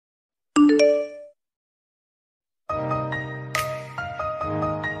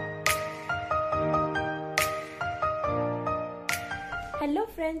Hello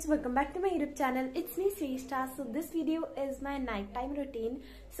friends, welcome back to my YouTube channel. It's me Shrestha. So this video is my nighttime routine.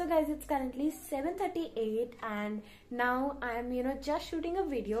 So guys, it's currently 7:38 and now I'm just shooting a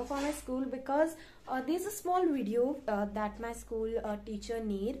video for my school because there's a small video that my school teacher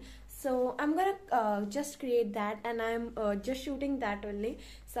need. So I'm gonna just create that and I'm just shooting that only.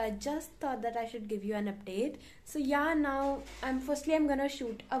 So I just thought that I should give you an update. So yeah, now I'm gonna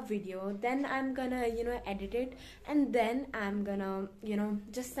shoot a video, then I'm gonna edit it, and then I'm gonna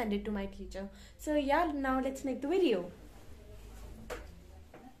just send it to my teacher. So yeah, now let's make the video.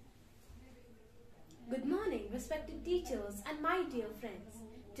 Good morning, respected teachers and my dear friends.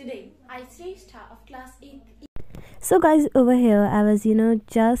 Today I Shrestha of class 8th. So guys, over here I was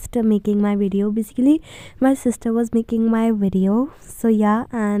just making my video. Basically my sister was making my video. So yeah,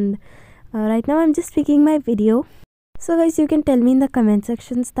 and right now I'm just making my video. So guys, you can tell me in the comment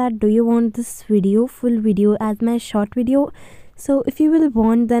sections that do you want this video, full video, as my short video. So if you will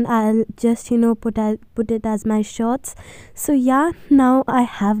want, then I'll just put it as my shorts. So yeah, now I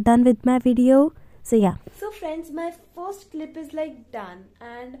have done with my video. So yeah, so friends, my first clip is like done,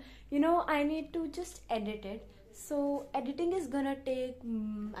 and I need to just edit it. So editing is gonna take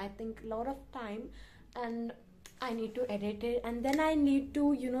I think a lot of time, and I need to edit it, and then I need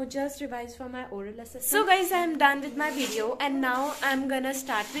to just revise for my oral assessment. So guys, I'm done with my video and now I'm gonna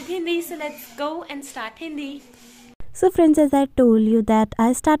start with Hindi. So let's go and start Hindi. So friends, as I told you that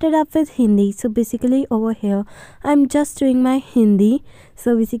I started up with Hindi. So basically over here I'm just doing my Hindi.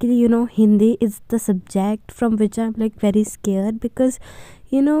 So basically Hindi is the subject from which I'm like very scared, because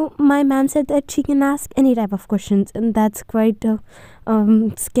my ma'am said that she can ask any type of questions, and that's quite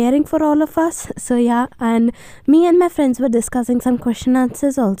scaring for all of us. So yeah, and me and my friends were discussing some question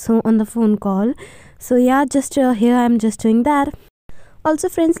answers also on the phone call. So yeah, just here I'm just doing that. Also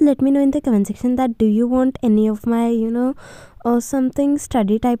friends, let me know in the comment section that do you want any of my something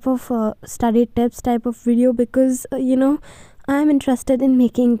study tips type of video, because I'm interested in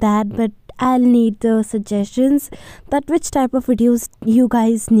making that, but I'll need the suggestions that which type of videos you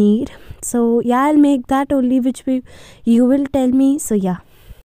guys need. So yeah, I'll make that only which you will tell me. So yeah.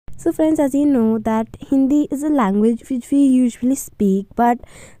 So friends, as you know that Hindi is a language which we usually speak, but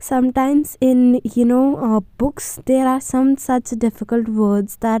sometimes in books there are some such difficult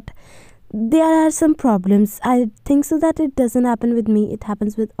words that there are some problems. I think so that it doesn't happen with me, it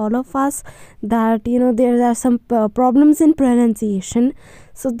happens with all of us, that there are some problems in pronunciation.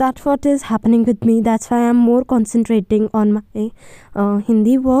 So that's what is happening with me. That's why I'm more concentrating on my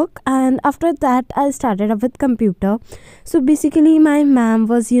Hindi work. And after that I started up with computer. So basically my ma'am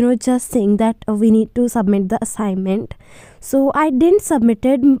was just saying that we need to submit the assignment. So I didn't submit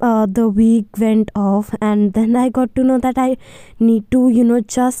it. The week went off, and then I got to know that I need to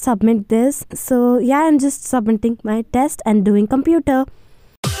just submit this. So yeah, I'm just submitting my test and doing computer.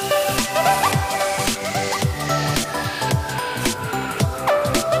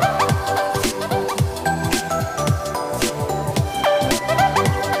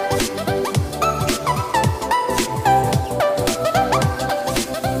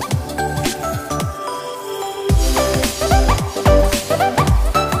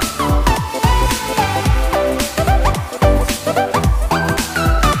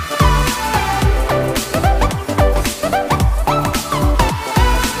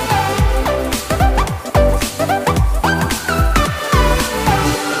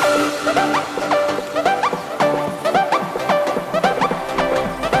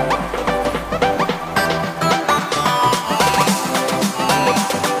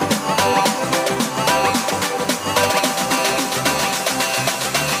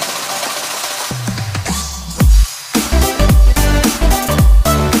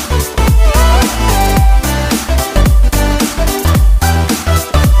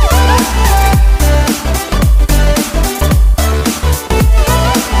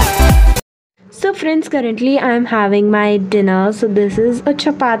 Friends, currently I am having my dinner. So this is a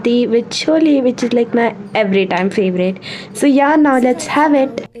chapati with chole, which is like my every time favorite. So yeah, now let's have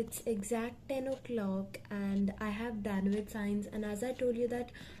it. It's exact 10 o'clock and I have done with science, and as I told you that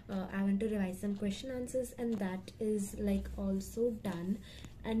I want to revise some question answers, and that is like also done.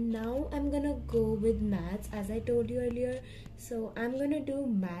 And now I'm gonna go with maths, as I told you earlier. So I'm gonna do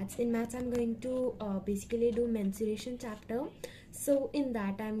maths. In maths I'm going to basically do mensuration chapter. So in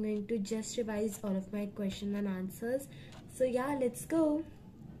that I'm going to just revise all of my question and answers. So yeah, let's go.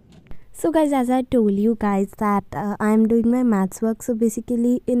 So guys, as I told you guys that I'm doing my maths work. So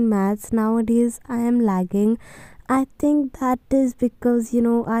basically in maths nowadays I am lagging. I think that is because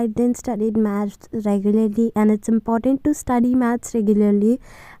I didn't study maths regularly, and it's important to study maths regularly.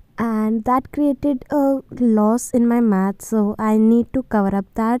 and that created a loss in my math. So I need to cover up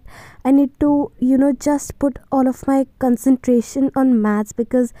that. I need to just put all of my concentration on maths,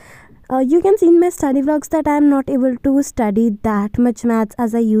 because you can see in my study vlogs that I am not able to study that much maths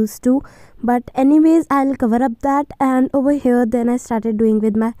as I used to. But anyways, I'll cover up that, and over here then I started doing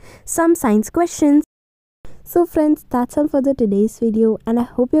with my some science questions. So friends, that's all for the today's video, and I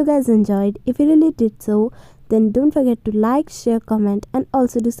hope you guys enjoyed. If you really did so, then don't forget to like, share, comment, and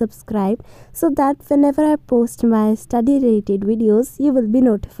also to subscribe, so that whenever I post my study related videos, you will be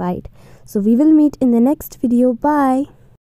notified. So we will meet in the next video. Bye.